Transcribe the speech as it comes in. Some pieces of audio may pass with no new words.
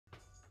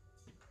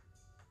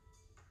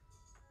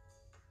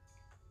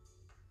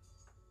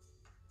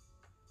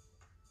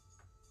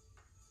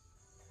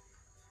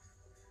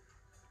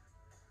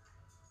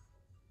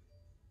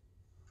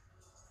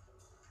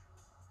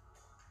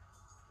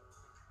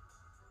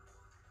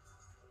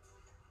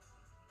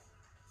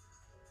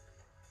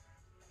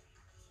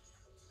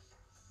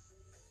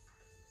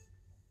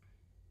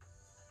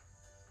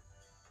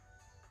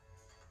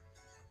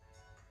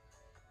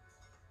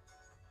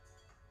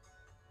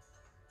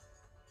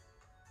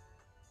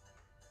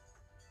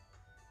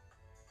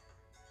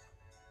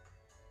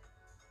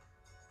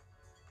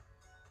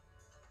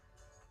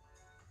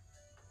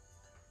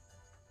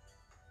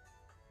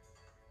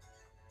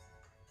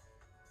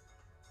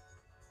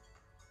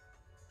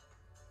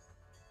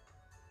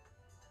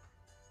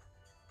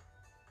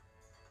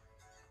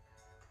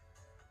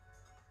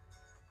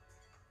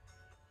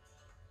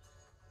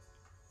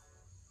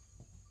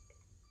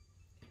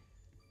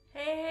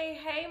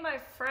my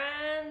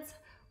friends.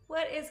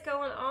 What is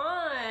going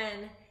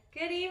on?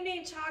 Good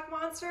evening, Chalk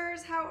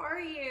Monsters. How are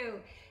you?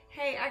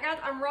 Hey,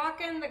 I'm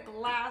rocking the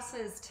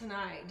glasses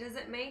tonight. Does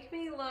it make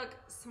me look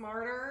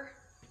smarter?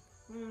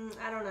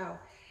 I don't know.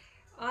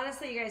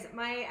 Honestly, you guys,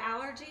 my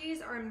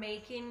allergies are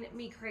making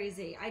me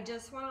crazy. I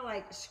just want to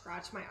like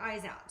scratch my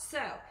eyes out.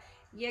 So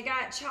you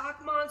got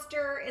Chalk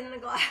Monster in the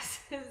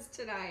glasses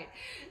tonight.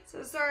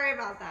 So sorry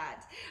about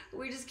that.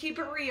 We just keep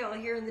it real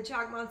here in the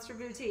Chalk Monster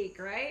Boutique,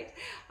 right?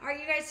 All right,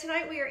 you guys,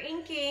 tonight we are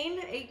inking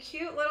a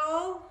cute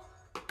little,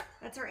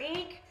 that's our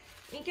ink,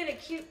 inking a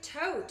cute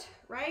tote,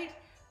 right?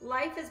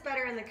 Life is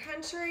better in the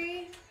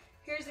country.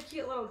 Here's a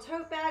cute little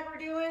tote bag we're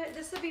doing.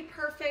 This would be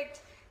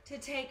perfect to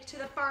take to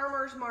the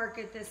farmer's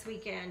market this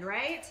weekend,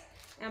 right?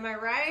 Am I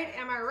right?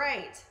 Am I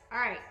right? All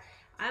right,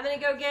 I'm gonna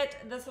go get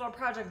this little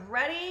project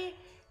ready.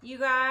 You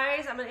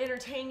guys, I'm gonna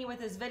entertain you with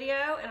this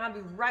video and I'll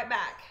be right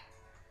back.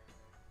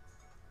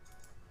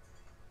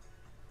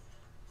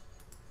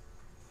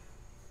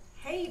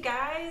 Hey you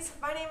guys,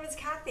 my name is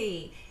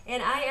Kathy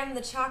and I am the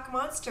Chalk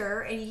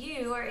Monster and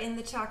you are in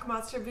the Chalk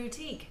Monster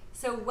Boutique.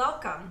 So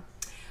welcome.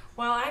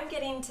 While I'm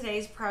getting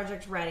today's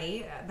project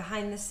ready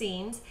behind the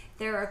scenes,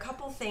 there are a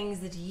couple things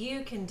that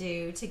you can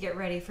do to get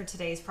ready for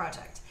today's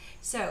project.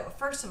 So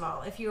first of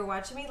all, if you are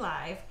watching me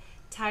live,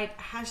 type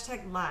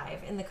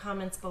 #live in the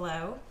comments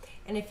below.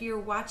 And if you're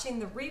watching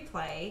the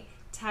replay,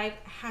 type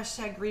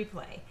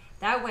 #replay.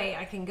 That way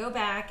I can go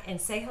back and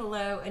say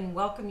hello and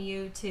welcome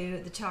you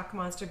to the Chalk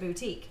Monster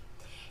Boutique.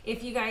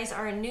 If you guys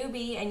are a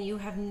newbie and you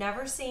have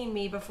never seen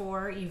me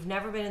before, you've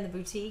never been in the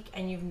boutique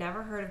and you've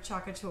never heard of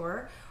Chalk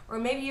Couture, or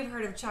maybe you've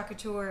heard of Chalk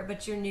Couture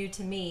but you're new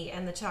to me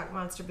and the Chalk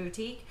Monster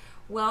Boutique,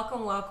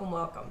 welcome, welcome,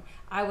 welcome.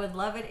 I would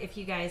love it if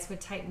you guys would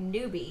type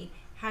newbie,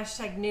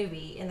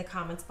 #newbie in the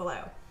comments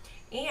below.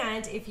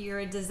 And if you're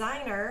a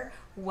designer,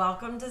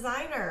 welcome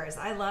designers.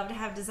 I love to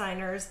have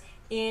designers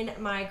in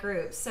my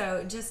group.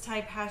 So just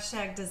type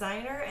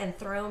 #designer and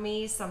throw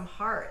me some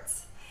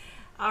hearts.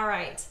 All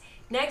right,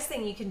 next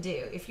thing you can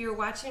do, if you're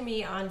watching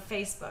me on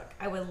Facebook,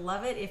 I would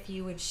love it if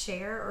you would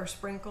share or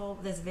sprinkle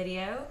this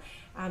video.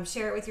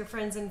 Share it with your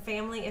friends and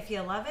family if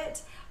you love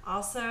it.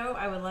 Also,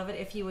 I would love it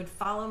if you would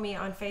follow me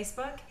on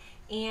Facebook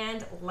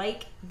and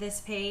like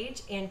this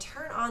page and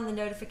turn on the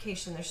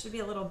notification. There should be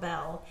a little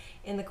bell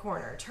in the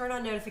corner. Turn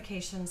on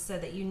notifications so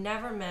that you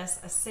never miss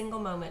a single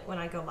moment when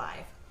I go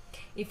live.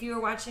 If you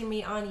are watching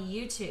me on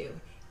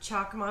YouTube,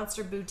 Chalk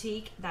Monster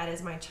Boutique, that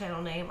is my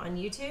channel name on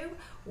YouTube.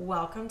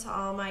 Welcome to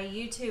all my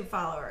YouTube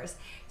followers.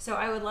 So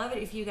I would love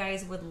it if you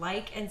guys would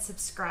like and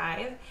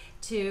subscribe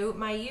to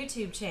my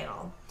YouTube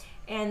channel.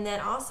 And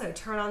then also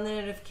turn on the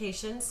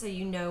notifications so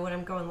you know when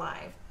I'm going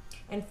live.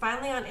 And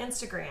finally on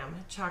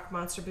Instagram, Chalk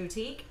Monster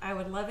Boutique, I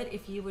would love it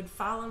if you would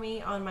follow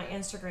me on my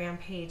Instagram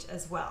page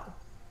as well.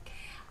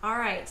 All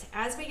right,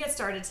 as we get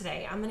started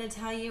today, I'm gonna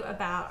tell you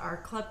about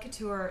our Chalk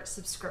Couture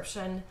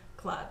subscription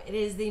club. It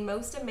is the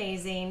most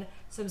amazing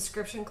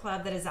subscription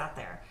club that is out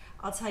there.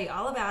 I'll tell you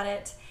all about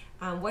it,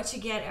 what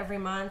you get every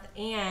month,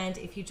 and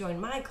if you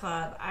join my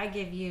club, I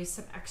give you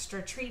some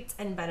extra treats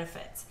and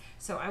benefits.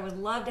 So I would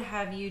love to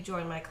have you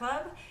join my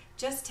club.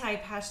 Just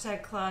type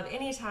 #club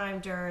anytime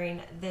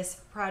during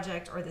this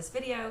project or this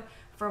video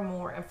for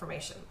more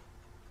information.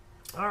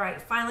 All right,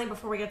 finally,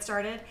 before we get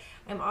started,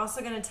 I'm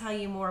also going to tell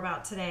you more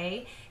about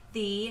today,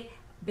 the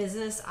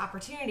business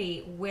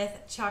opportunity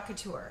with Chalk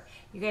Couture.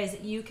 You guys,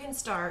 you can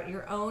start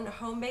your own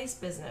home-based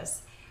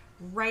business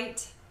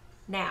right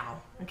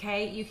now,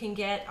 okay? You can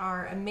get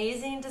our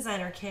amazing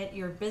designer kit,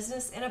 your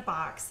business in a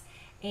box,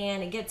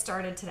 and get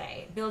started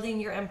today, building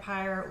your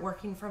empire,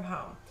 working from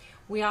home.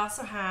 We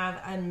also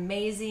have an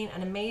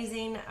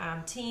amazing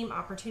team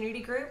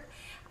opportunity group.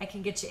 I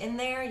can get you in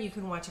there. You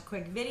can watch a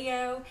quick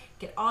video,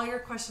 get all your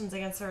questions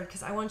answered,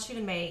 because I want you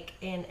to make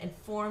an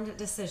informed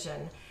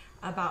decision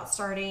about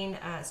starting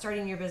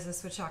your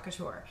business with Chalk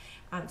Couture.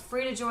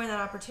 Free to join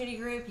that opportunity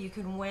group. You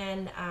can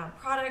win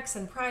products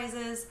and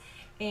prizes,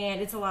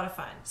 and it's a lot of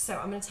fun. So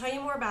I'm going to tell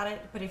you more about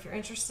it, but if you're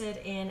interested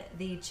in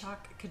the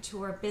Chalk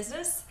Couture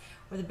business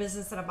or the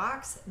business in a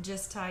box,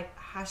 just type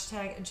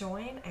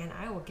 #join and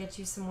I will get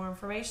you some more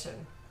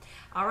information.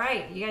 All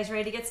right, you guys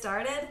ready to get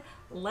started?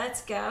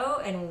 Let's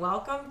go and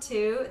welcome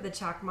to the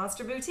Chalk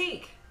Monster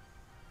Boutique.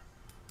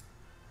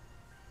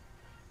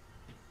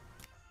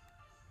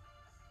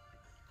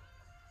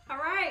 All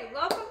right,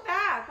 welcome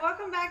back.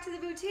 Welcome back to the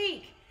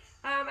boutique.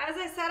 As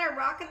I said, I'm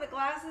rocking the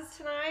glasses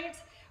tonight.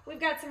 We've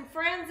got some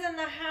friends in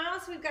the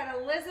house. We've got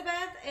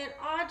Elizabeth and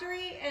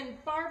Audrey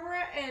and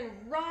Barbara and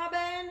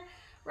Robin.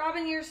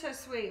 Robin, you're so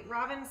sweet.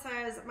 Robin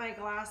says my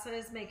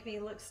glasses make me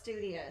look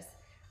studious.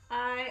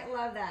 I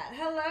love that.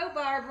 Hello,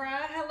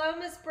 Barbara. Hello,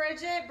 Miss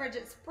Bridget.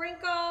 Bridget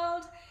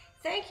Sprinkled.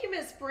 Thank you,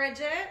 Miss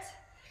Bridget.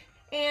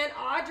 And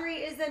Audrey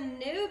is a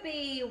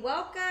newbie.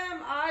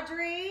 Welcome,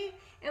 Audrey.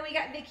 And we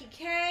got Vicki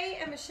K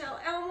and Michelle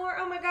Elmore.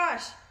 Oh my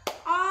gosh.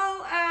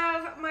 All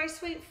of my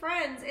sweet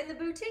friends in the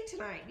boutique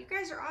tonight. You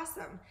guys are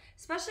awesome.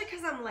 Especially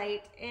because I'm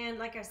late. And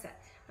like I said,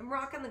 I'm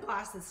rocking the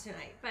glasses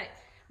tonight. But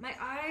my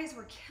eyes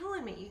were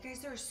killing me. You guys,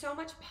 there was so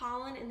much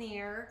pollen in the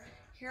air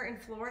here in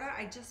Florida,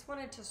 I just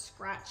wanted to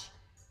scratch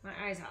my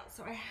eyes out.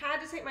 So I had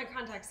to take my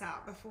contacts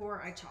out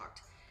before I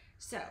chalked.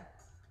 So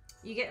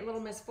you get little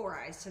Miss Four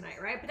Eyes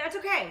tonight, right? But that's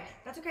okay.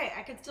 That's okay.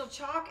 I can still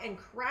chalk and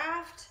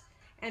craft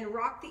and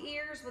rock the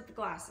ears with the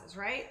glasses,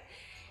 right?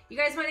 You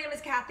guys, my name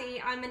is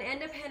Kathy. I'm an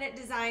independent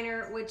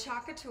designer with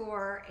Chalk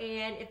Couture,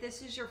 and if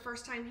this is your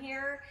first time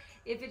here,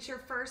 if it's your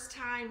first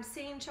time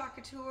seeing Chalk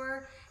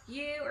Couture,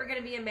 you are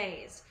gonna be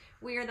amazed.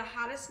 We are the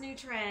hottest new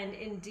trend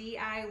in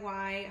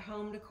DIY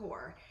home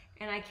decor,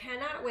 and I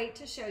cannot wait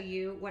to show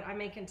you what I'm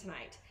making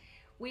tonight.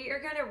 We are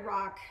gonna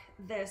rock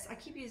this, I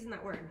keep using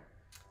that word,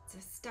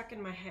 it's stuck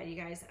in my head, you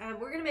guys.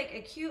 We're gonna make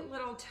a cute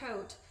little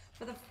tote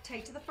for the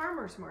take to the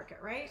farmer's market,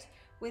 right?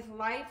 With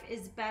life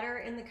is better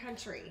in the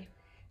country.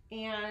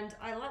 And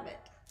I love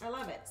it, I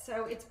love it.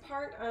 So it's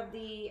part of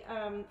the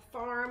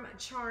Farm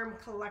Charm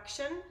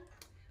collection.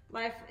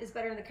 Life is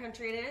better in the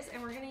country it is,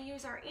 and we're gonna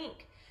use our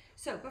ink.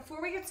 So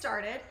before we get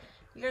started,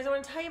 you guys, I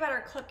wanna tell you about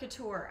our Chalk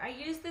Couture. I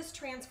used this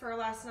transfer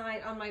last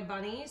night on my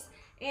bunnies,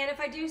 and if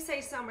I do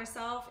say so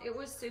myself, it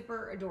was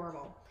super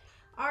adorable.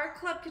 Our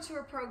Chalk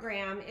Couture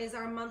program is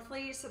our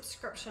monthly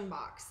subscription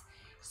box.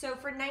 So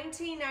for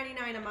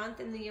 $19.99 a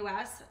month in the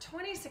US,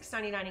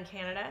 $26.99 in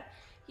Canada,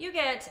 you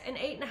get an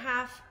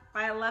 8.5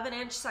 by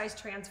 11-inch size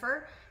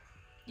transfer.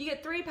 You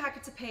get 3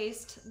 packets of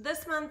paste.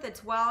 This month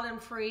it's Wild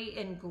and Free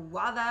in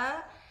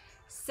Guava,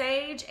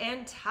 Sage,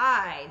 and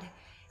Tide.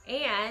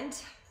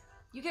 And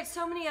you get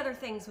so many other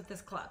things with this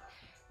club.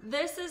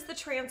 This is the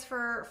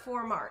transfer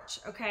for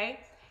March, okay?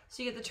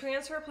 So you get the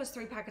transfer plus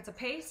 3 packets of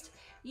paste.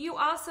 You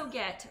also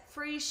get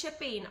free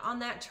shipping on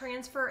that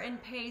transfer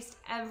and paste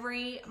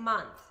every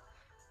month.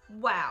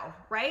 Wow,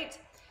 right?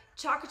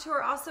 Chalk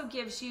Couture also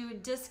gives you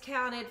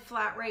discounted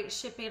flat rate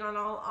shipping on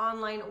all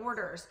online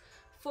orders.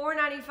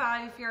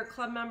 $4.95 if you're a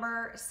club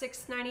member,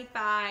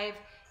 $6.95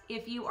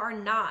 if you are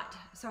not.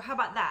 So how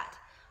about that?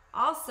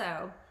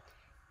 Also,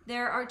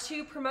 there are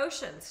 2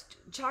 promotions.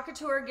 Chalk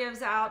Couture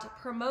gives out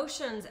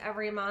promotions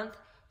every month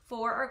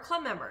for our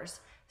club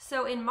members.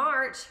 So in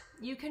March,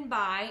 you can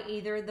buy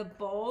either the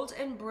Bold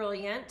and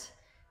Brilliant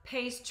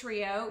Paste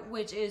Trio,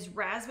 which is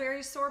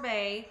Raspberry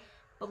Sorbet,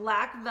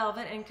 Black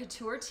Velvet, and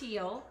Couture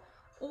Teal,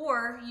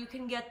 or you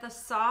can get the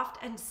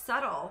Soft and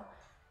Subtle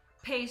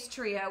Paste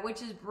Trio,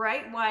 which is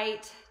Bright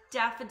White,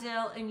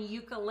 Daffodil, and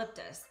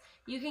Eucalyptus.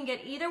 You can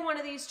get either one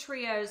of these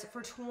trios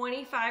for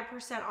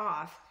 25%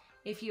 off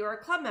if you are a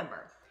club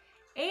member.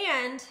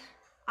 And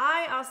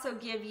I also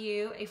give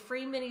you a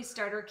free mini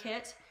starter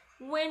kit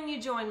when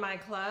you join my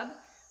club.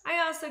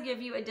 I also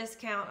give you a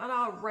discount on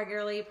all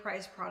regularly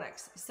priced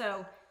products.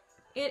 So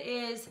it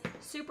is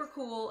super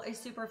cool, a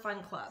super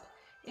fun club.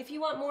 If you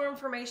want more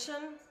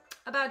information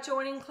about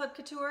joining Chalk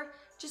Couture,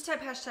 just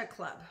type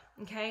 #club,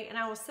 okay? And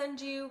I will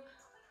send you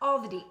all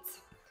the deets.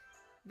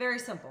 Very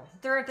simple.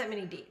 There aren't that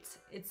many deets.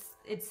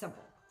 It's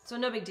simple, so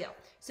no big deal.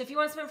 So if you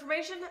want some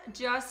information,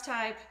 just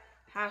type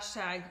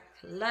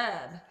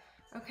 #club.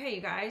 Okay,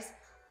 you guys.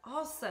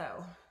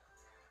 Also,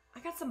 I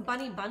got some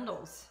bunny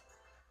bundles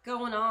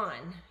going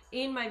on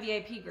in my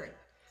VIP group.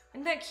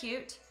 Isn't that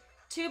cute?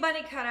 2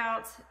 bunny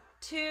cutouts,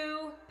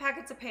 2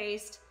 packets of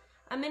paste,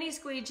 a mini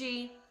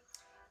squeegee,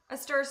 a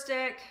stir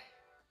stick,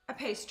 a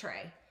paste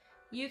tray.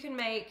 You can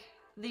make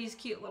these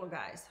cute little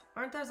guys.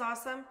 Aren't those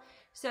awesome?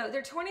 So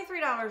they're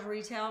 $23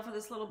 retail for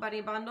this little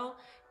bunny bundle,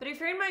 but if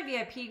you're in my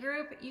VIP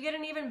group, you get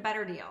an even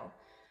better deal.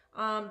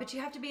 But you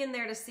have to be in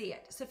there to see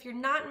it. So if you're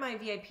not in my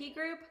VIP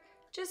group,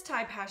 just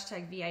type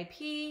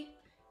 #VIP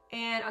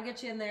and I'll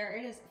get you in there.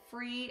 It is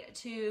free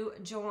to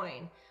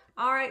join.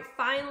 All right,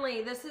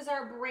 finally, this is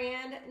our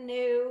brand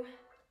new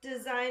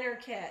designer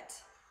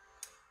kit.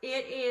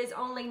 It is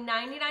only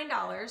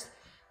 $99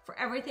 for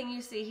everything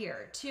you see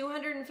here.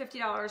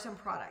 $250 in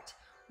product,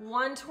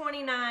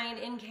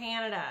 $129 in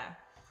Canada,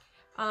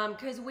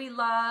 because we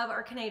love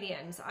our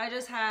Canadians. I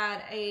just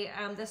had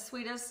the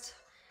sweetest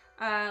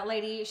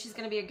lady, she's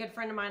gonna be a good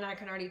friend of mine, I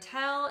can already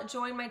tell,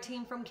 join my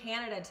team from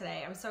Canada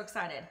today. I'm so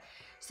excited.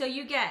 So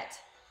you get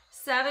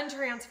 7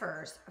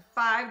 transfers,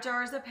 5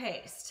 jars of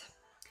paste,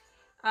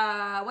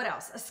 what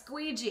else? A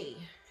squeegee,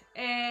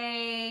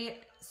 a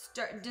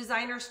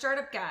designer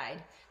startup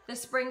guide, the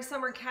spring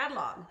summer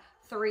catalog,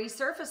 3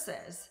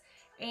 surfaces,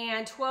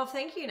 and 12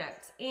 thank you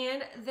notes,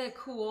 and the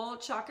cool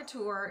Chalk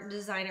Couture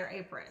designer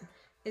apron.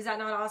 Is that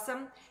not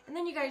awesome? And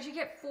then you guys, you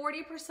get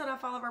 40%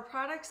 off all of our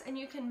products, and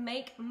you can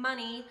make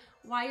money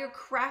while you're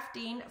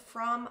crafting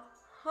from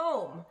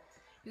home.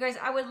 You guys,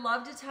 I would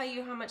love to tell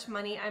you how much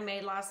money I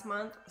made last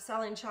month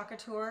selling Chalk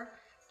Couture.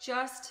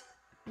 Just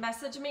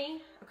message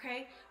me,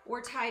 okay?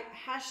 Or type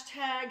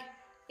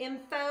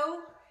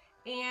 #info,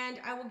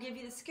 and I will give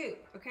you the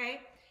scoop,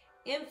 okay?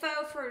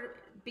 Info for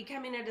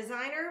becoming a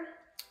designer,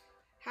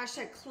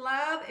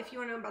 #club if you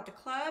want to know about the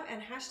club,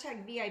 and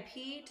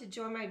 #VIP to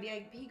join my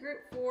VIP group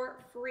for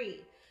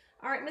free.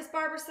 All right, Miss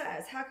Barbara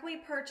says, how can we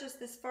purchase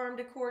this farm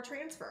decor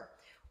transfer?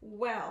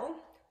 Well,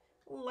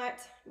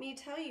 let me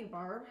tell you,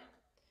 Barb.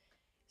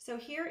 So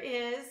here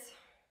is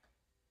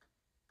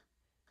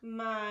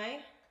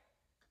my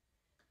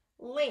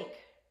link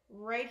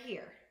right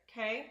here,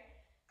 okay?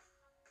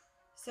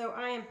 So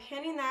I am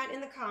pinning that in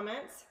the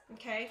comments,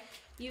 okay?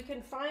 You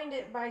can find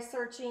it by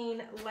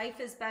searching Life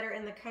is Better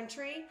in the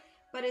Country,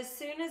 but as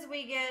soon as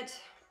we get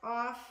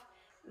off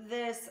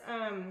this,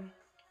 as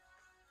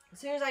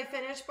soon as I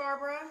finish,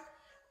 Barbara,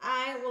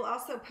 I will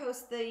also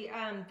post the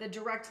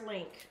direct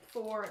link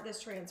for this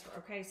transfer,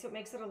 okay? So it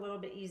makes it a little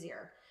bit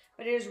easier.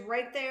 But it is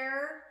right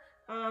there,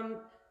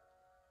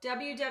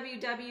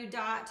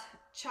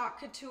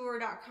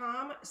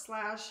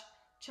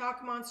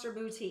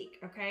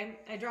 www.chalkcouture.com/chalkmonsterboutique, okay?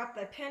 I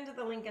pinned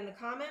the link in the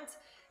comments,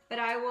 but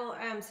I will,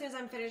 as soon as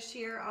I'm finished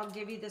here, I'll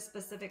give you the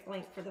specific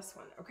link for this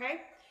one,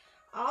 okay?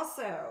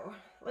 Also,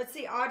 let's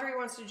see, Audrey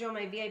wants to join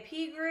my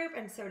VIP group,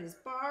 and so does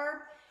Barb.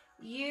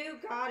 You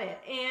got it.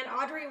 And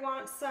Audrey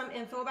wants some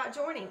info about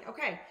joining.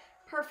 Okay,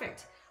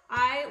 perfect.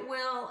 I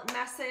will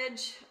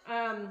message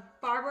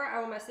Barbara, I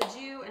will message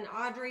you, and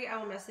Audrey, I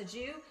will message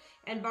you.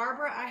 And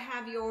Barbara, I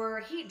have your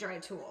heat dry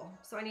tool,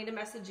 so I need to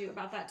message you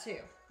about that too,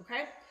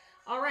 okay?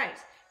 All right,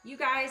 you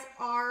guys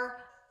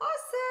are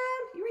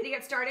awesome. You ready to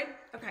get started?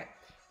 Okay,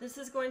 this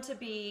is going to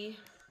be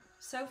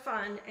so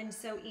fun and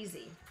so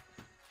easy.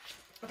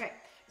 Okay,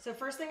 so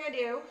first thing I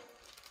do,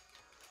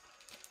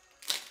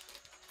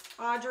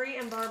 Audrey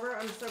and Barbara,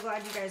 I'm so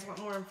glad you guys want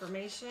more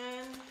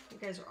information. You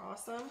guys are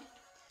awesome.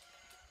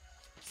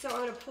 So I'm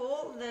going to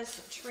pull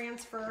this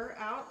transfer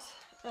out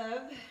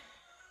of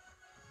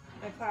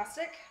my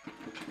plastic.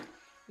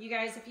 You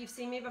guys, if you've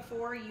seen me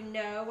before, you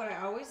know what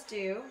I always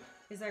do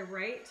is I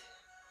write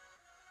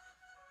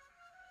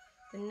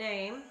the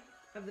name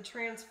of the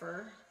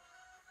transfer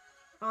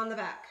on the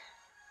back.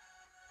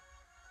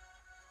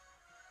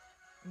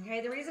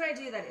 Okay, the reason I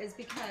do that is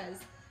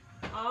because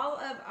all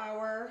of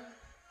our...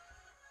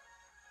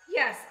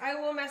 Yes, I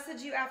will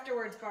message you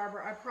afterwards,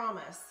 Barbara, I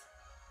promise.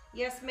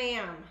 Yes,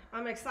 ma'am.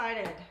 I'm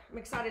excited. I'm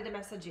excited to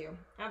message you.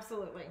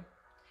 Absolutely.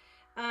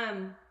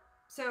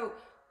 So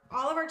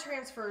all of our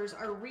transfers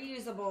are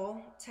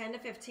reusable 10 to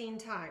 15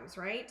 times,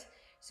 right?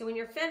 So when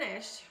you're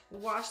finished,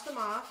 wash them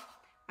off.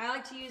 I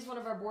like to use one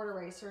of our board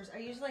erasers. I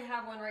usually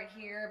have one right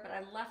here, but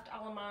I left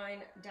all of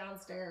mine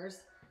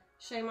downstairs.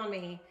 Shame on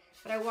me.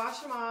 But I wash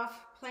them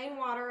off, plain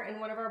water and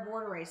one of our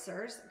board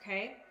erasers,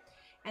 okay?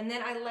 And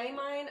then I lay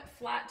mine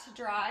flat to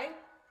dry.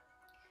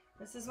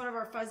 This is one of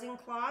our fuzzing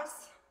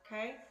cloths,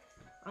 okay?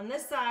 On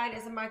this side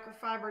is a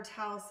microfiber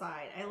towel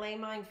side. I lay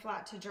mine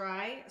flat to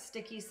dry,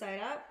 sticky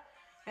side up.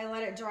 I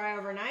let it dry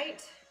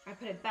overnight. I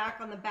put it back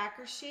on the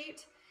backer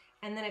sheet,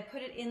 and then I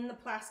put it in the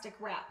plastic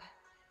wrap.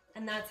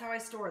 And that's how I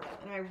store them.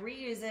 And I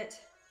reuse it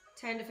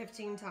 10 to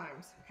 15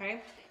 times,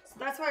 okay? So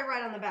that's why I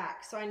write on the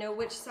back, so I know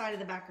which side of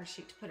the backer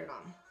sheet to put it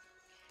on.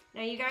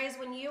 Now you guys,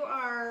 when you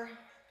are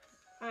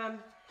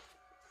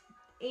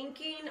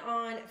inking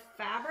on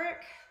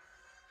fabric,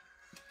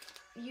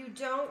 you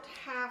don't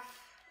have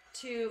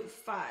to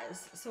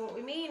fuzz. So what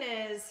we mean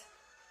is,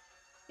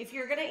 if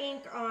you're gonna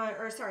ink on,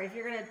 if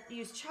you're gonna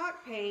use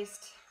chalk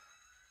paste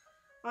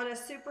on a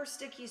super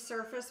sticky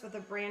surface with a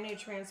brand new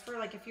transfer,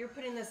 like if you're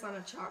putting this on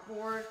a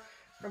chalkboard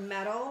or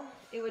metal,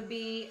 it would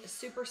be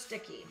super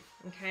sticky,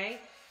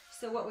 okay?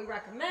 So what we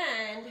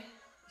recommend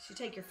is you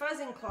take your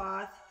fuzzing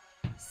cloth,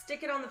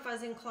 stick it on the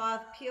fuzzing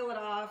cloth, peel it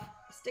off,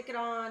 stick it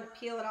on,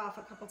 peel it off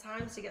a couple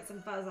times to get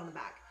some fuzz on the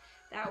back.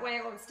 That way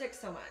it won't stick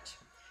so much.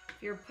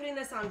 If you're putting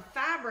this on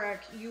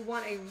fabric, you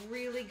want a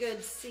really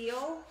good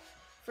seal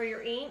for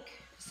your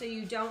ink, so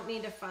you don't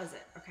need to fuzz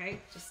it, okay?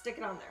 Just stick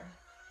it on there.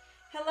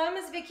 Hello,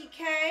 Miss Vicky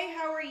K,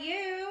 how are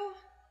you?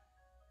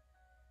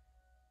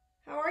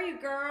 How are you,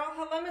 girl?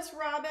 Hello, Miss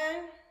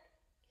Robin.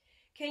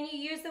 Can you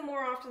use them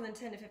more often than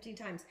 10 to 15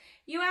 times?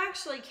 You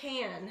actually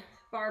can,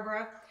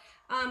 Barbara.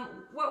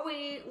 What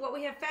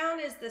we have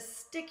found is the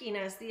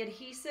stickiness, the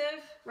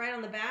adhesive right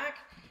on the back,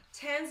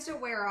 tends to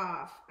wear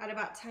off at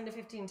about 10 to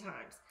 15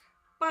 times.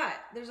 But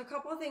there's a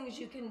couple of things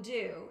you can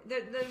do.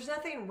 There's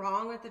nothing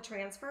wrong with the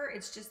transfer,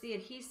 it's just the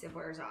adhesive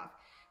wears off.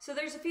 So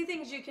there's a few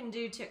things you can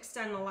do to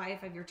extend the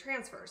life of your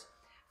transfers.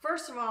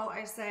 First of all,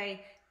 I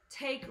say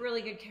take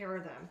really good care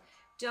of them.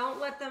 Don't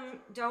let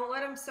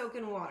them soak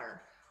in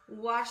water.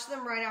 Wash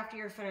them right after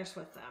you're finished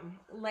with them.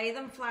 Lay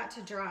them flat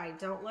to dry.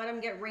 Don't let them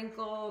get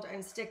wrinkled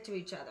and stick to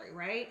each other,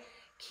 right?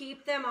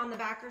 Keep them on the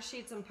backer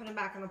sheets and put them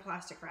back in the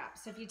plastic wrap.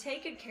 So if you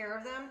take good care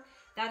of them,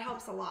 that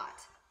helps a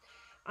lot.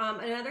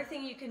 Another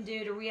thing you can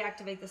do to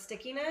reactivate the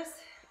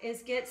stickiness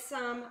is get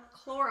some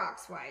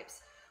Clorox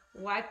wipes.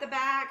 Wipe the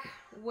back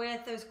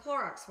with those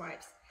Clorox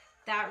wipes.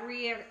 That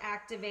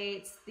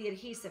reactivates the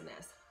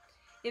adhesiveness.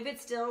 If it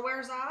still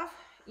wears off,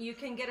 you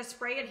can get a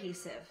spray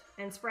adhesive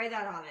and spray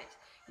that on it.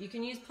 You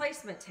can use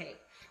placement tape.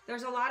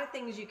 There's a lot of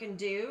things you can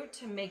do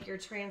to make your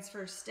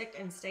transfer stick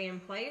and stay in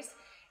place.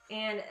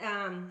 And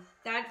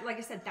that, like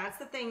I said, that's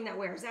the thing that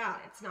wears out.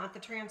 It's not the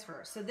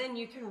transfer. So then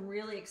you can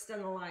really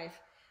extend the life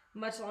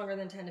much longer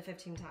than 10 to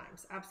 15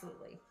 times.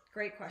 Absolutely.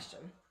 Great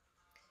question.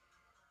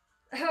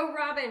 Oh,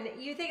 Robin,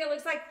 you think it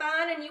looks like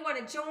fun and you want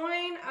to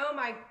join? Oh,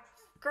 my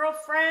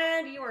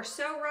girlfriend, you are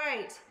so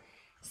right.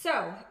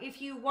 So if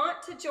you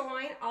want to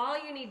join, all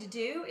you need to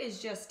do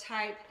is just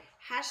type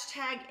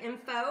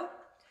 #info,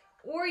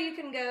 or you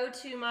can go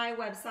to my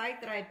website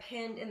that I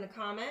pinned in the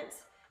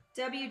comments,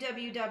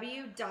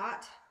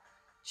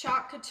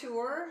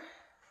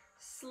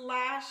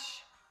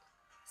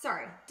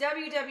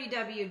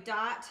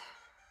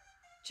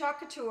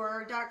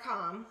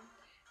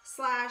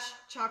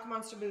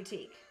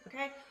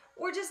 okay?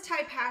 Or just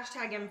type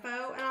hashtag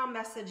info and I'll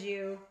message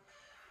you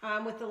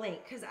with the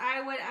link, because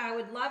I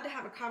would love to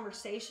have a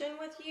conversation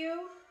with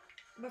you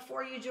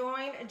before you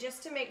join,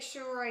 just to make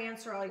sure I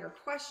answer all your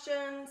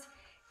questions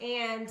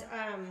and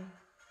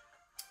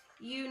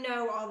you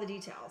know all the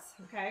details,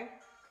 okay?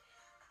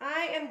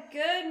 I am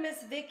good,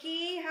 Miss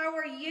Vicky. How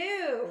are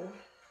you?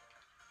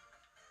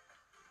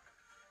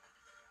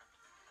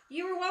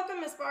 You were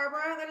welcome, Miss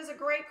Barbara. That is a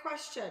great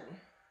question.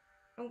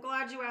 I'm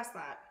glad you asked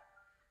that.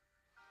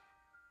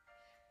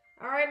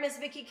 All right, Miss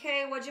Vicky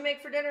K, what'd you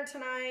make for dinner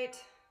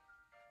tonight?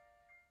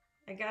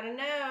 I gotta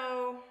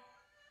know.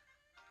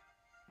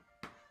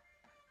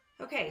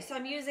 Okay, so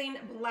I'm using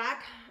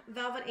black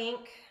velvet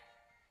ink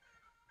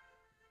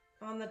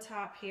on the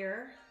top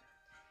here.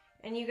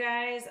 And you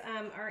guys,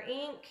 our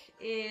ink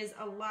is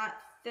a lot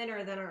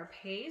thinner than our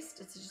paste.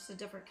 It's just a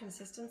different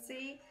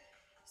consistency.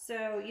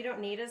 So you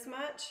don't need as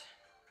much.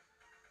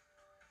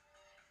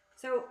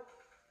 So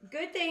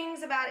good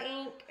things about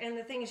ink and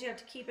the things you have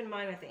to keep in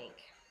mind with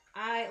ink.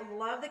 I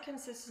love the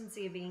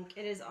consistency of ink.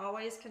 It is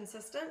always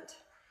consistent.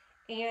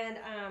 And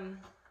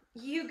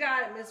you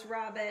got it, Miss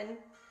Robin.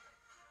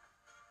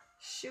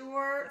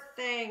 Sure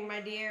thing, my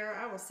dear.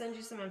 I will send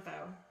you some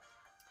info.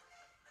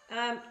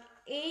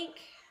 Ink,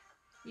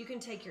 you can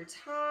take your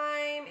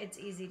time. It's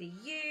easy to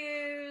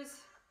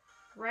use,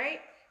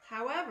 right?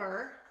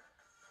 However,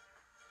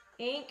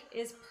 ink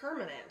is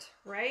permanent,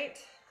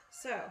 right?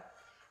 So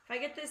if I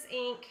get this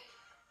ink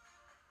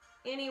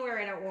anywhere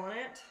I don't want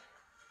it,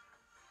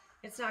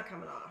 it's not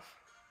coming off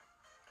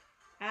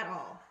at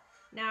all.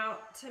 Now,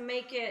 to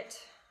make it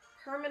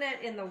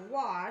permanent in the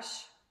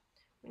wash,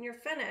 when you're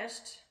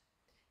finished,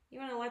 you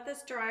want to let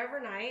this dry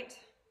overnight,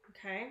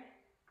 okay?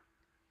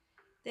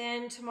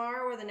 Then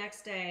tomorrow or the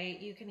next day,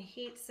 you can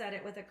heat set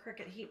it with a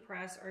Cricut heat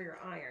press or your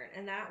iron,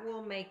 and that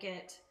will make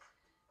it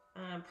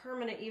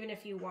permanent even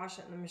if you wash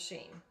it in the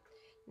machine.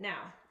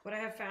 Now, what I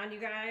have found, you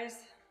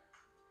guys,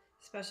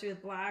 especially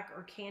with black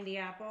or candy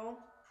apple,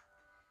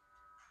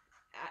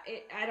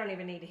 I don't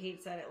even need to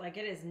heat set it. Like,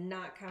 it is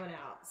not coming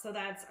out. So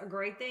that's a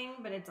great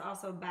thing, but it's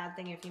also a bad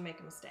thing if you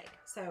make a mistake.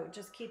 So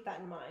just keep that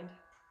in mind.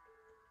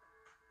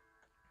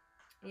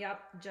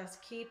 Yep,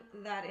 just keep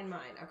that in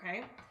mind,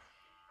 okay?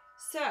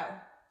 So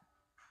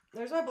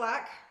there's my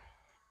black.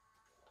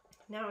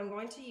 Now I'm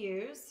going to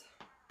use,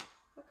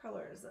 what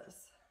color is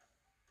this?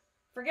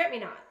 Forget Me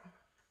Not.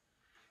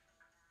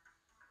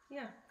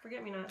 Yeah,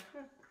 Forget Me Not.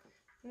 I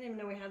didn't even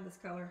know we had this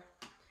color.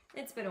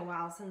 It's been a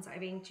while since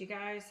I've inked, you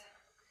guys.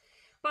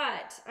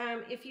 But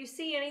if you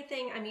see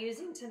anything I'm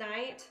using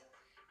tonight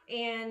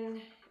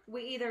and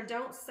we either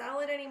don't sell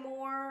it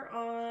anymore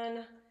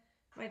on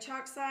my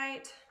chalk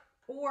site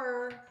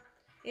or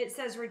it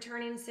says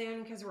returning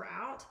soon because we're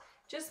out,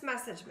 just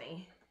message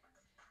me.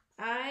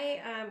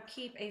 I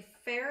keep a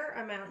fair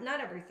amount, not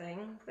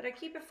everything, but I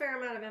keep a fair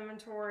amount of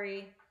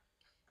inventory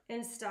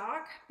in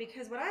stock,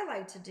 because what I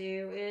like to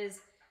do is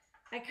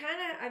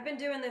I've been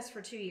doing this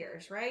for 2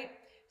 years, right?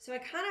 So I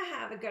kind of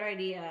have a good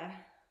idea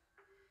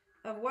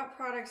of what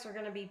products are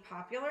going to be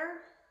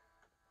popular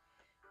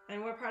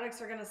and what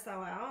products are going to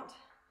sell out.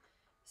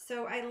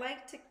 So I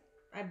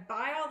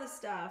buy all the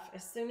stuff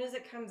as soon as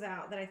it comes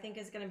out that I think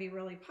is going to be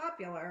really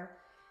popular.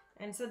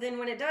 And so then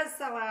when it does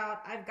sell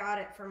out, I've got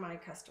it for my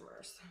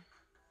customers.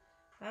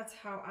 That's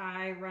how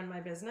I run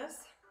my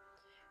business.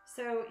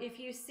 So if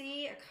you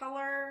see a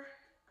color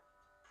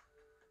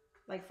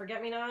like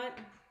Forget Me Not,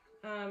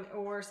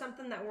 or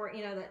something that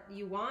that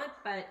you want,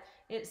 but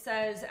it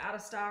says out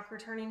of stock,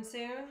 returning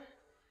soon,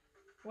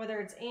 whether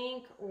it's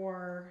ink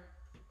or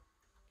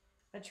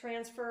a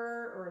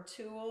transfer or a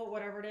tool,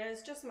 whatever it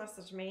is, just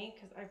message me,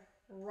 because I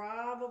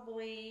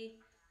probably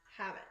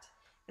have it.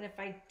 And if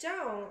I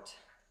don't,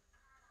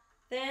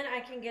 then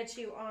I can get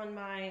you on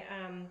my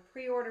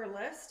pre-order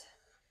list,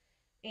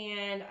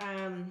 and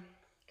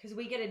because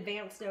we get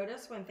advance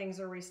notice when things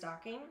are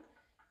restocking,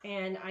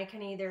 and I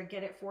can either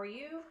get it for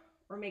you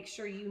or make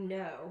sure you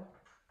know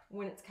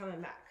when it's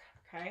coming back,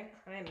 okay?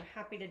 I am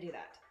happy to do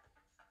that.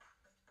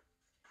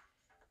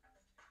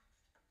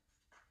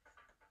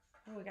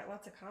 Oh, we got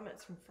lots of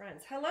comments from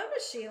friends. Hello,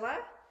 Miss Sheila.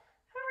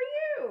 How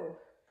are you?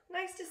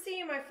 Nice to see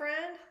you, my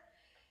friend.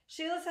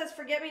 Sheila says,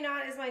 Forget Me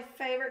Not is my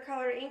favorite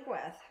color to ink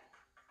with.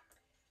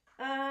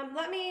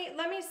 Let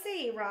me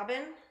see,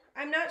 Robin.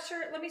 I'm not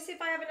sure. Let me see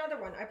if I have another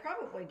one. I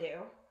probably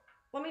do.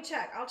 Let me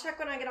check. I'll check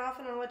when I get off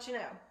and I'll let you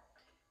know.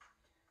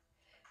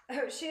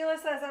 Oh, Sheila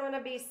says, I'm going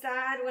to be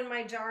sad when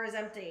my jar is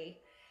empty.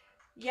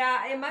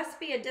 Yeah, it must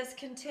be a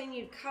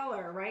discontinued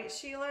color, right,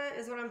 Sheila,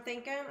 is what I'm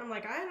thinking. I'm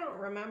like, I don't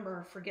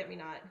remember Forget Me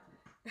Not.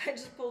 I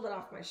just pulled it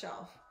off my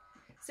shelf.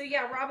 So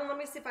yeah, Robin, let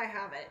me see if I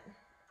have it.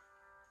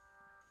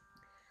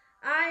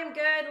 I'm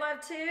good,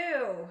 love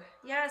too.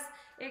 Yes,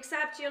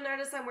 except you'll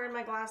notice I'm wearing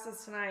my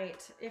glasses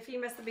tonight. If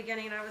you missed the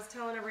beginning, I was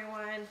telling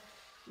everyone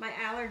my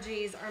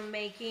allergies are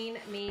making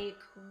me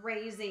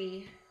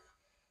crazy.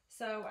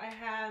 So I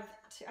had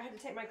to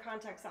take my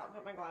contacts out and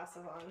put my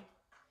glasses on.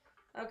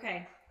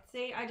 Okay,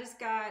 see,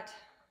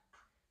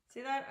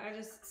 see that? I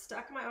just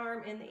stuck my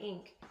arm in the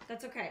ink.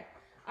 That's okay.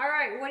 All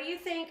right, what do you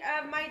think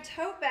of my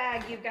tote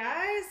bag, you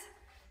guys?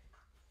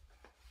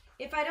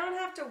 If I don't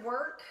have to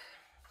work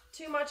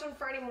too much on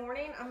Friday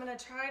morning, I'm gonna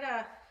try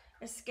to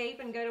escape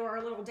and go to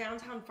our little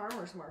downtown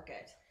farmer's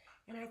market.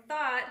 And I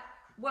thought,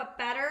 what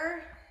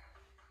better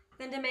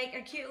than to make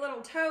a cute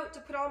little tote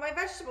to put all my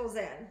vegetables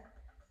in?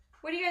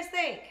 What do you guys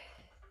think?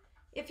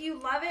 If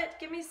you love it,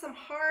 give me some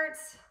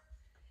hearts,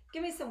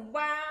 give me some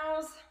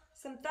wows,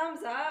 some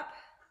thumbs up.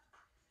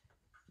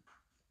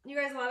 You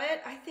guys love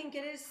it? I think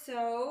it is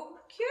so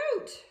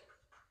cute.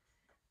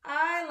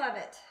 I love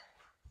it.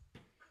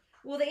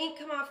 Will the ink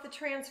come off the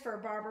transfer?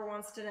 Barbara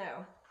wants to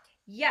know.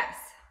 Yes,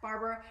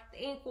 Barbara,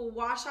 the ink will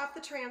wash off the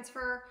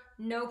transfer,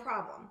 no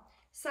problem.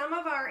 Some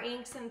of our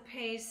inks and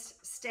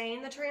paste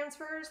stain the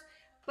transfers,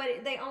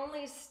 but they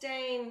only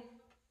stain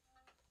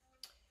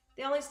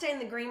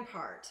the green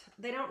part.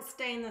 They don't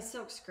stain the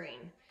silk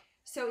screen.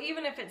 So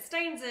even if it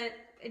stains it,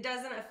 it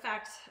doesn't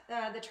affect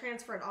the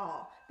transfer at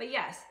all. But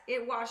yes,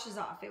 it washes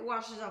off. It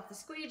washes off the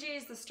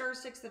squeegees, the stir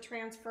sticks, the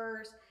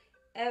transfers,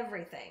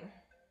 everything.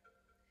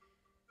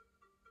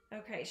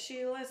 Okay,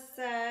 Sheila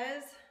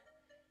says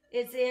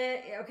it's in,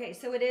 okay,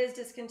 so it is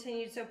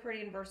discontinued, so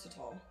pretty and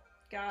versatile.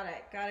 Got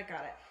it, got it,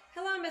 got it.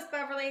 Hello, Miss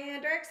Beverly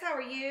Hendricks, how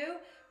are you?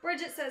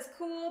 Bridget says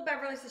cool.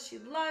 Beverly says she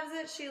loves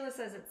it. Sheila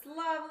says it's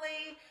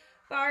lovely.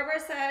 Barbara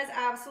says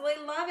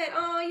absolutely love it.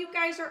 Oh, you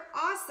guys are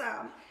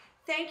awesome.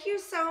 Thank you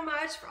so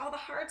much for all the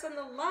hearts and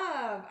the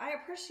love. I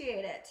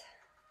appreciate it.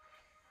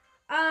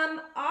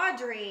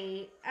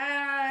 Audrey,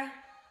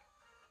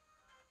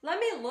 let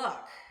me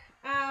look.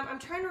 I'm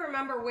trying to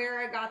remember where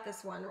I got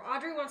this one.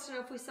 Audrey wants to know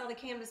if we sell the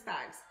canvas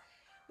bags.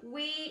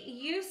 We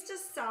used to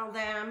sell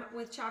them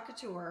with Chalk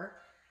Couture,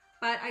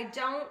 but I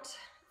don't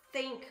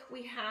think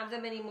we have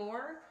them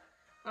anymore.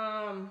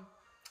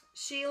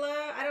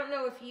 Sheila, I don't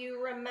know if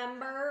you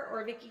remember,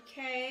 or Vicky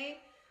K,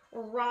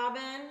 or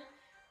Robin.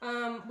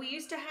 We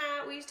used to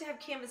have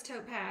canvas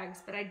tote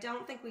bags, but I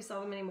don't think we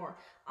sell them anymore.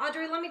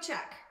 Audrey, let me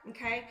check,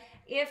 okay?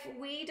 If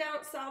we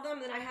don't sell them,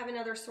 then I have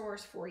another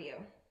source for you.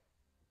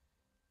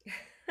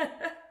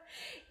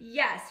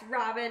 Yes,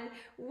 Robin,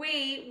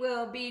 we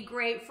will be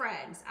great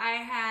friends. I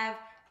have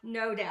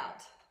no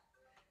doubt.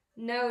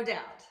 No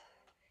doubt.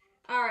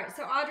 All right,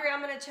 so Audrey,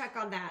 I'm going to check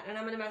on that, and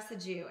I'm going to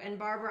message you. And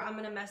Barbara, I'm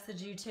going to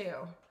message you too.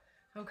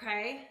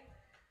 Okay?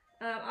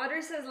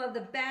 Audrey says, love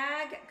the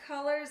bag.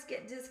 Colors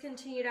get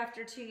discontinued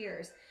after 2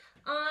 years.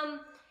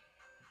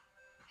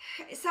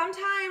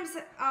 Sometimes,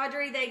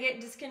 Audrey, they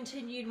get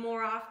discontinued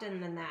more often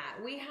than that.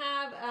 We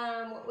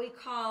have what we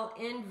call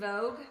in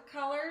vogue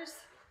colors.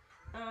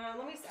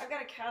 I've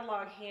got a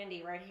catalog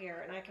handy right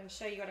here, and I can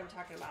show you what I'm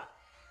talking about.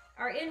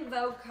 Our in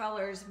vogue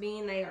colors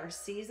mean they are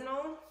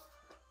seasonal.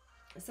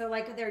 So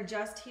like they're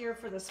just here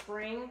for the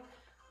spring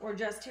or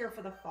just here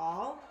for the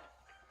fall,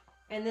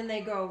 and then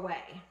they go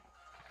away.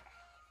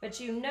 But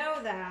you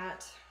know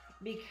that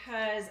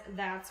because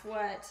that's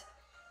what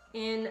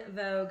in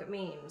vogue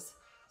means.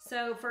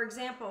 So for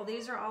example,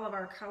 these are all of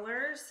our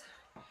colors.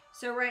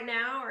 So right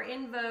now our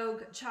in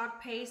vogue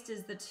chalk paste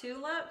is the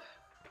tulip.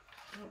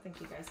 I don't think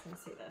you guys can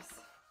see this.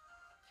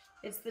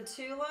 It's the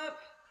tulip,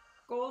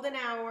 golden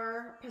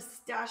hour,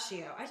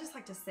 pistachio. I just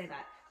like to say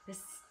that,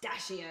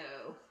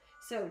 pistachio.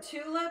 So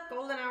tulip,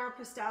 golden hour,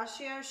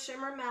 pistachio,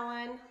 shimmer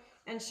melon,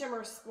 and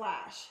shimmer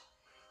splash.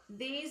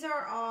 These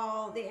are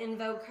all the in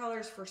vogue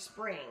colors for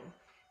spring.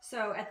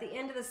 So at the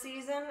end of the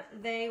season,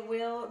 they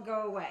will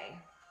go away.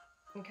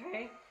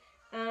 Okay.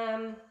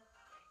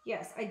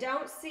 Yes, I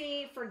don't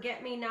see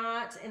Forget Me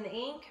Not in the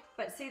ink,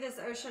 but see this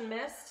Ocean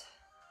Mist?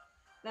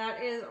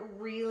 That is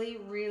really,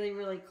 really,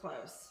 really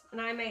close.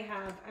 And I may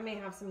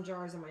have some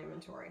jars in my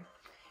inventory.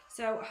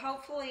 So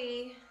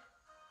hopefully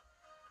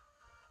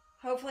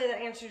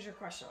that answers your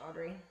question,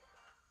 Audrey.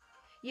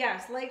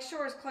 Yes,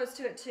 Lakeshore is close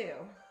to it too.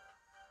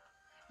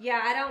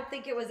 Yeah, I don't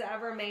think it was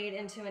ever made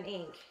into an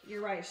ink.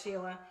 You're right,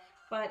 Sheila.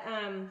 But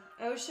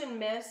Ocean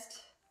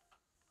Mist,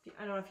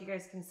 I don't know if you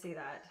guys can see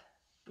that.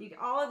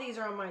 All of these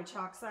are on my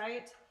chalk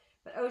site,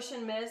 but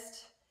Ocean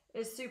Mist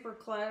is super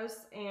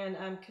close, and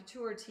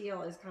Couture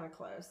Teal is kind of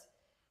close.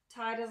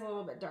 Tide is a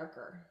little bit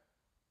darker,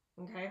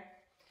 okay?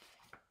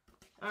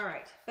 All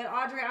right, but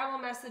Audrey, I will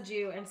message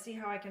you and see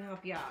how I can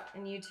help you out,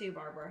 and you too,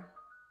 Barbara.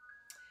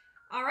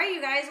 All right,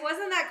 you guys,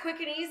 wasn't that quick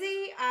and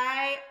easy?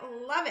 I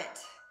love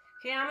it.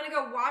 Okay, I'm gonna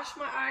go wash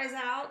my eyes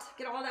out,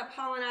 get all that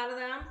pollen out of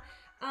them.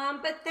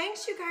 But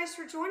thanks you guys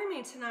for joining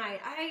me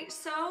tonight. I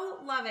so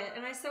love it,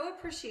 and I so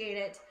appreciate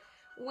it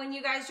when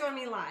you guys join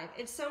me live.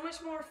 It's so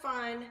much more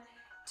fun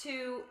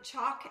to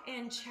chalk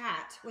and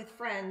chat with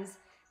friends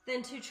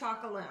than to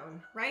chalk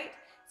alone, right?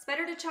 It's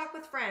better to chalk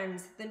with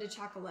friends than to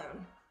chalk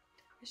alone.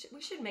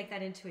 We should make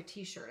that into a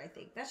t-shirt, I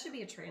think. That should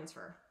be a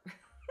transfer.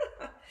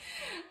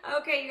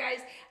 Okay, you guys,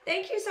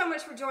 thank you so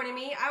much for joining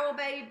me. I will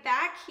be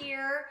back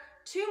here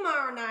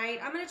tomorrow night.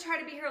 I'm going to try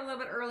to be here a little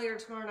bit earlier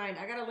tomorrow night.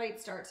 I got a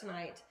late start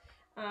tonight,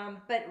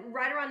 but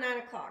right around 9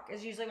 o'clock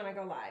is usually when I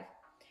go live.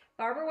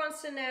 Barbara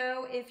wants to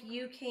know if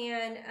you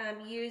can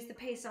use the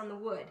paste on the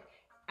wood.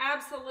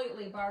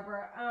 Absolutely,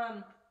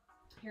 Barbara.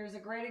 Here's a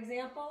great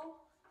example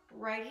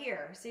right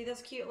here. See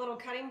this cute little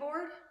cutting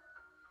board?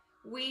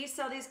 We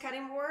sell these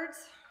cutting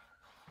boards.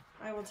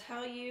 I will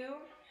tell you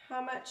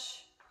how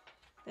much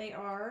they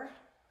are.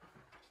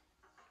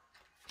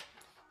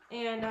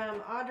 And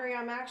Audrey,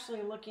 I'm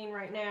actually looking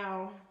right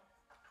now.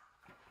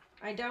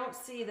 I don't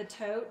see the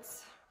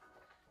totes,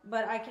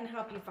 but I can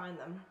help you find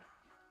them.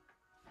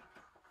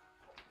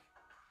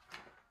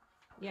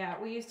 Yeah,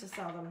 we used to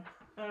sell them.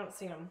 I don't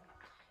see them.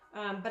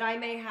 But I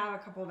may have a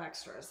couple of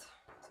extras.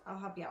 I'll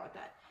help you out with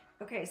that.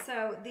 Okay,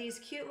 so these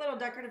cute little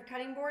decorative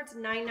cutting boards,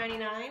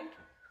 $9.99.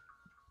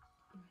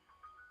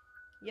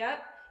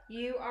 Yep,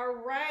 you are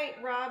right,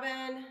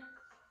 Robin.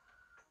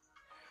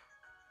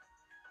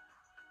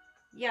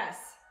 Yes,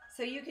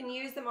 so you can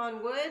use them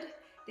on wood.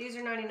 These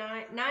are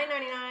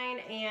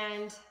 $9.99,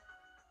 and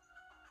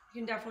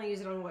you can definitely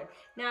use it on wood.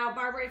 Now,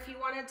 Barbara, if you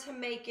wanted to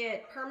make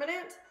it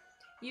permanent,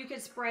 you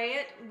could spray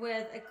it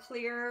with a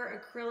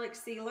clear acrylic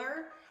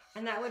sealer,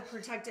 and that would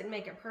protect it and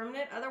make it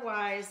permanent.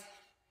 Otherwise,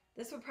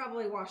 this would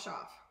probably wash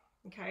off,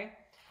 okay?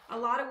 A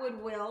lot of wood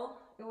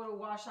it will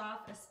wash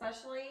off,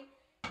 especially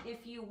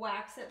if you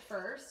wax it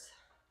first.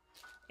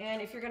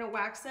 And if you're gonna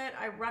wax it,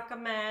 I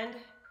recommend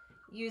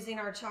using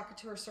our Chalk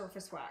Couture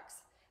surface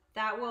wax.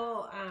 That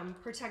will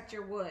protect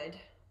your wood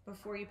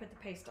before you put the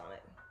paste on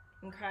it,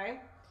 okay?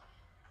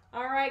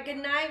 All right, good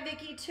night,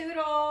 Vicki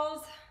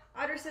Toodles.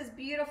 Audrey says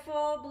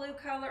beautiful blue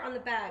color on the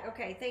bag.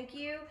 Okay, thank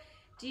you.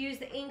 Do you use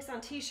the inks on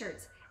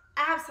t-shirts?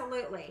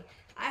 Absolutely.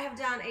 I have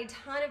done a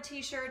ton of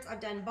t-shirts. I've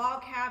done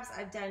ball caps.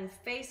 I've done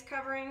face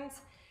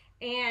coverings,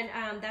 and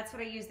that's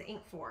what I use the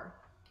ink for.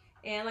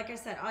 And like I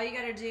said, all you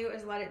gotta do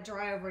is let it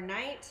dry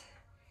overnight,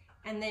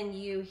 and then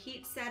you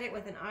heat set it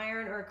with an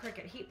iron or a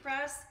Cricut heat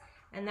press,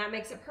 and that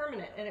makes it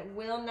permanent, and it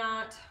will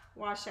not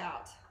wash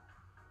out.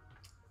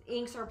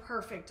 Inks are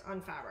perfect on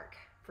fabric,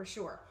 for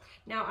sure.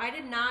 Now, I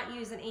did not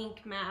use an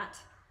ink mat.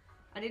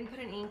 I didn't put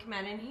an ink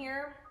mat in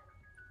here,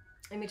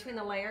 in between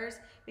the layers,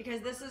 because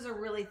this is a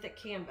really thick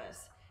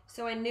canvas.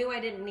 So I knew I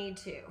didn't need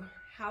to.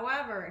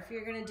 However, if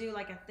you're gonna do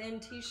like a thin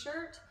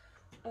t-shirt,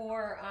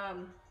 or,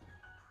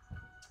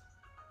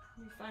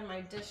 let me find my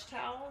dish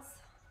towels.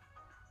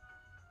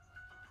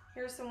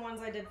 Here's some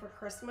ones I did for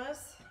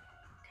Christmas,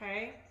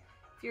 okay?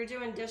 If you're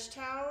doing dish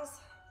towels,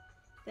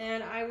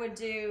 then I would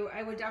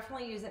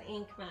definitely use an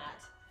ink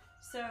mat,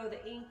 so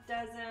the ink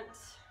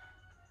doesn't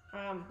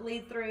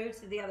bleed through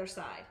to the other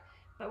side.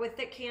 But with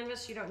thick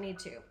canvas, you don't need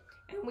to.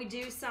 And we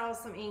do sell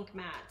some ink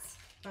mats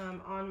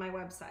on my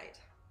website,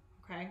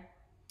 okay?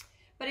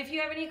 But if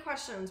you have any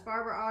questions,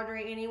 Barbara,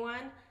 Audrey,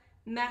 anyone,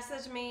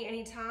 message me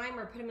anytime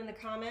or put them in the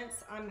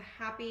comments. I'm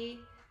happy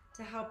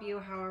to help you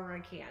however I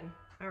can,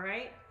 all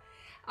right?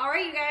 All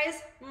right, you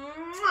guys,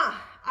 mwah!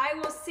 I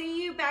will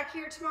see you back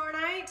here tomorrow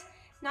night,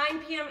 9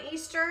 p.m.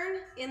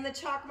 Eastern in the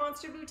Chalk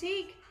Monster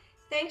Boutique.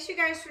 Thanks, you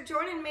guys, for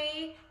joining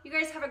me. You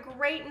guys have a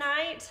great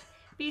night.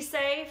 Be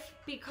safe,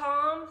 be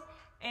calm,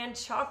 and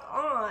chalk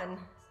on.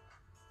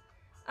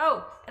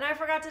 Oh, and I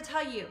forgot to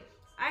tell you,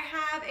 I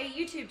have a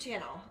YouTube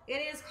channel.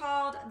 It is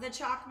called the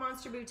Chalk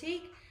Monster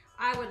Boutique.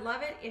 I would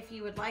love it if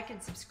you would like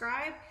and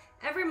subscribe.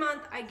 Every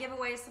month I give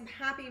away some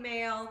happy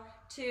mail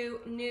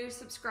to new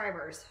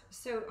subscribers.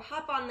 So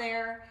hop on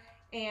there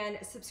and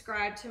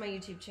subscribe to my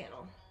YouTube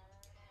channel.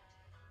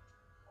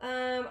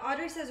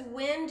 Audrey says,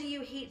 when do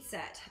you heat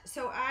set?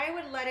 So I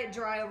would let it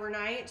dry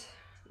overnight,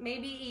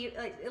 maybe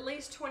like at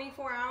least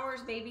 24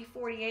 hours, maybe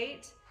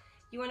 48.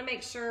 You want to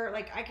make sure,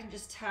 like I can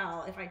just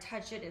tell if I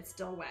touch it, it's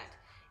still wet.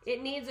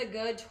 It needs a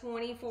good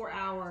 24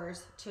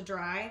 hours to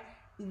dry,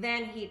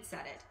 then heat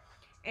set it.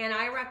 And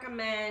I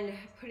recommend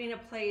putting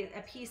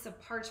a piece of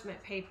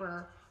parchment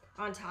paper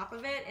on top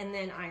of it and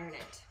then iron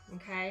it,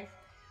 okay?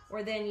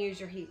 Or then use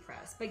your heat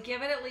press. But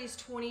give it at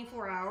least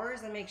 24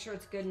 hours and make sure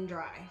it's good and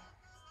dry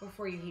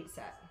before you heat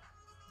set,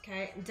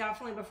 okay?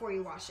 Definitely before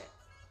you wash it.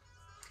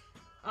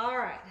 All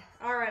right.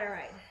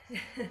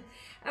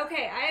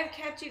 Okay, I have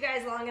kept you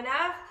guys long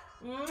enough.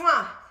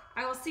 Mwah!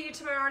 I will see you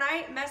tomorrow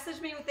night. Message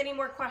me with any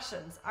more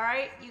questions, all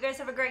right? You guys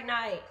have a great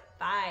night.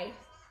 Bye.